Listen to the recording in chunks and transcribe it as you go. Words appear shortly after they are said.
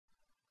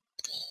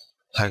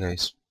Hi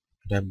guys,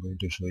 today I'm going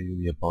to show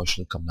you a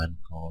PowerShell command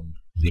called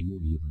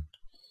remove event.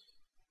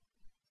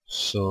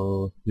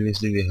 So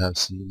previously we have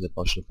seen the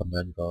PowerShell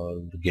command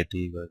called get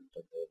event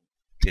and then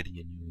creating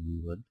a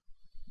new event,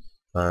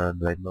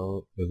 and right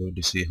now we're going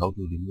to see how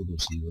to remove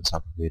those events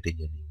after creating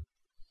an event.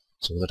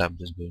 So that I'm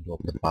just going to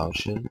open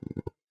PowerShell,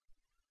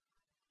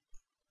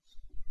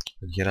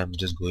 and here I'm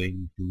just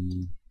going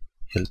to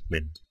help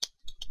menu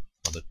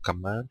for the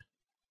command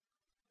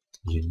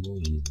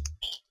remove event.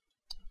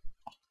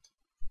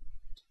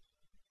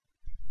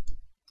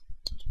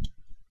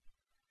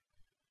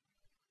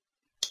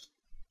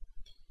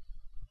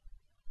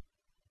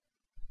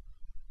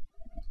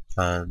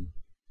 And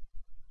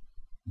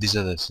these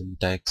are the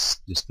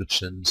syntax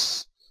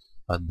descriptions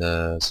and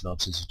the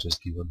synopsis which is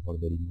given for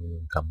the remove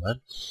event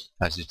command.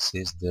 As it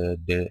says, the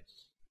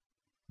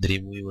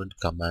remove event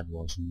command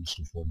was used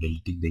for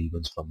deleting the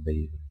events from the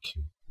event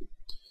queue.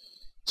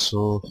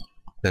 So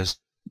let's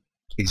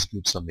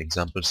execute some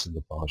examples in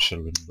the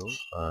PowerShell window,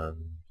 and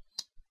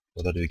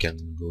so that we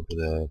can go to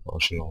the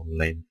PowerShell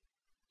online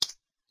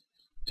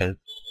help.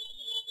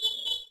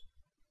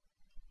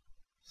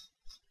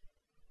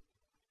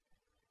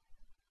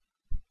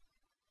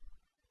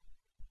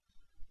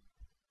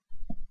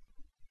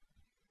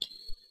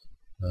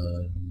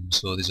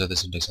 So these are the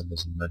syntax and the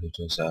syntax which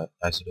was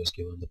as it was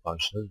given in the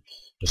PowerShell.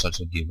 It was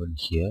also given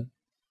here.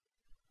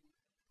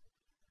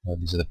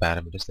 These are the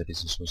parameters, that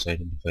is the source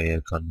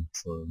identifier,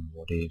 confirm,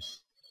 what if,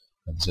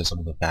 and these are some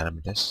of the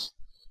parameters.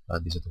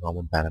 And these are the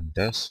common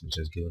parameters which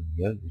is given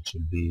here, which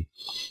will be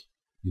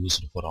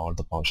used for all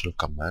the PowerShell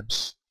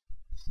commands.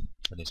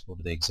 And let's go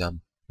to the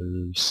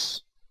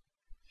examples.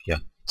 Yeah,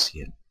 it's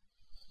here.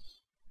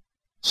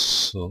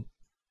 So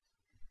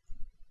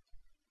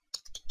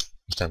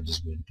first I'm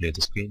just going to clear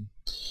the screen,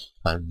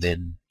 and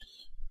then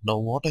now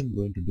what I'm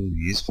going to do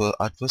is,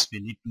 at first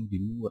we need to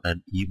remove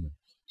an event.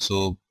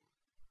 So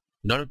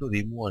in order to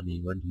remove an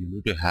event, you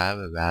need to have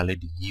a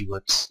valid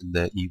events in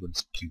the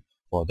events queue.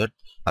 For that,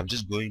 I'm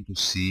just going to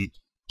see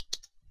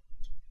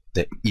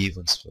the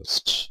events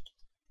first.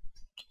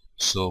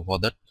 So for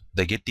that,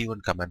 the get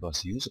event command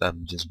was used.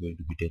 I'm just going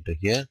to hit enter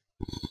here,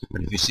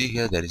 and if you see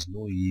here, there is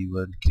no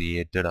event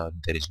created or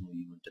there is no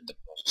event in the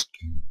process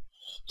queue.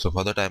 So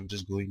for that, I'm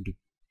just going to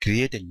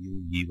create a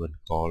new event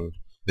called,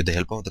 with the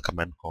help of the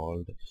command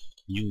called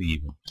new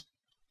event.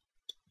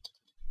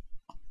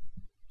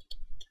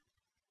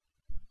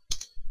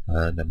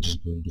 And I'm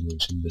just going to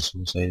mention the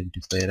source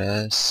identifier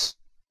as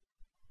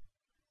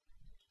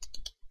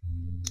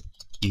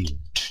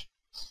event,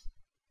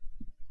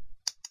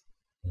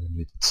 and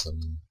with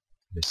some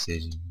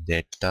messaging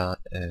data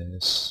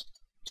as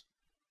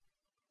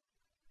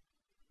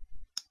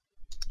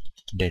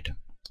data.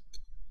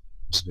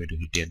 I'm just going to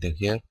hit enter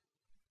here.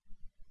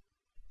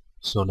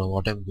 So now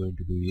what I'm going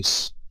to do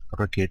is,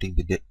 after creating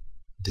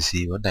this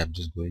event, I'm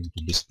just going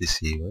to list this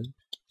event.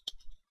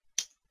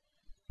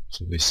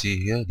 So we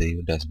see here the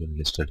event has been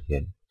listed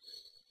here.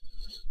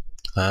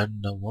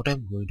 And now what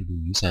I'm going to do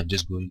is, I'm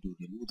just going to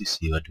remove this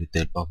event with the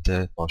help of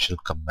the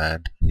PowerShell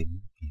command remove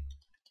event.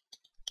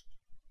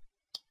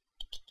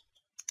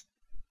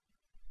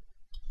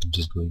 I'm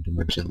just going to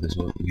mention this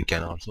one. We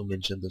can also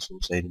mention the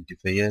source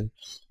identifier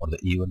or the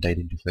event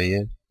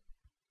identifier,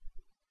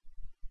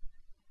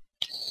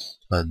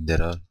 and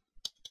there are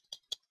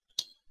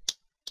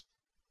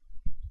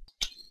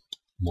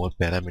more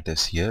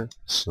parameters here.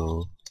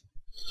 So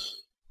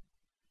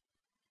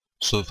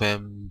if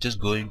I'm just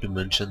going to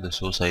mention the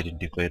source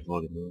identifier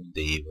for removing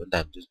the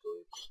event,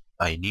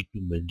 I need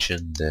to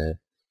mention the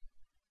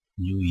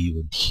new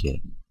event here.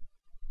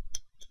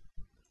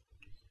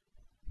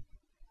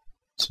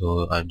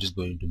 So I'm just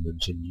going to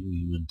mention new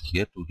event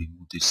here to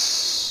remove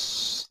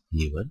this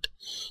event.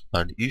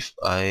 And if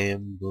I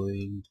am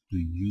going to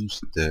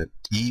use the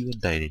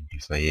event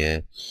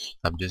identifier,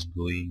 I'm just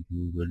going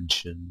to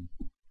mention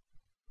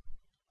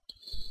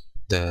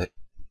the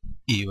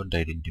event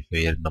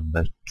identifier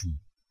number 2.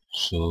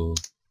 So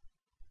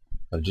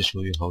I'll just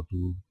show you how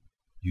to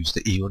use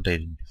the event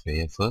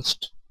identifier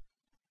first.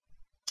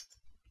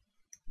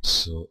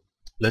 So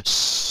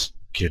let's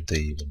get the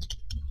event.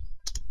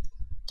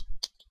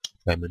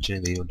 By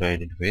mentioning the event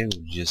identifier,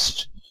 we'll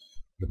just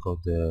look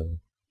out the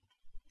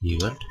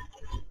event.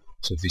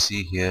 So if you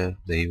see here,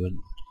 the event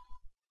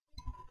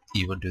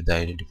with the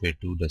identifier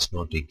 2 does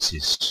not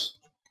exist.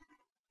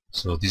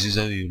 So this is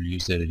how you will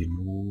use the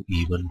remove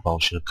event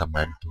PowerShell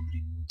command to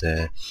remove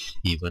the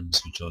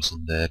events which was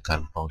in the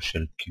current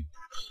PowerShell queue.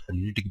 And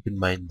you need to keep in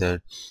mind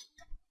that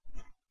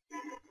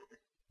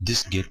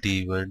this get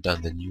event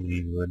and the new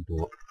event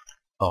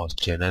are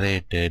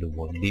generated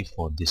only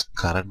for this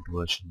current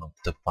version of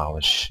the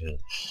PowerShell.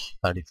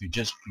 And if you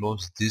just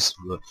close this,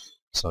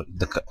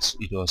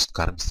 it was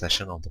current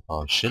session of the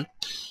PowerShell,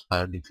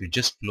 and if you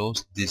just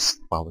close this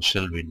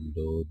PowerShell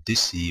window,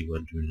 this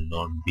event will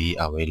not be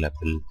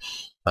available,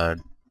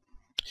 and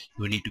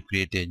you need to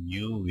create a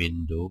new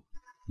window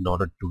in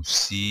order to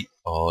see,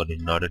 or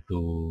in order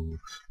to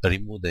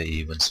remove the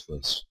events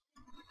first.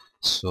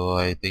 So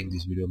I think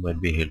this video might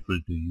be helpful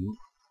to you.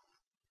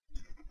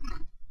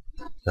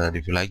 And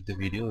if you like the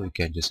video, you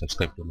can just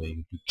subscribe to my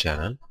YouTube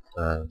channel.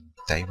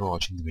 Thank you for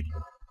watching the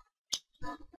video.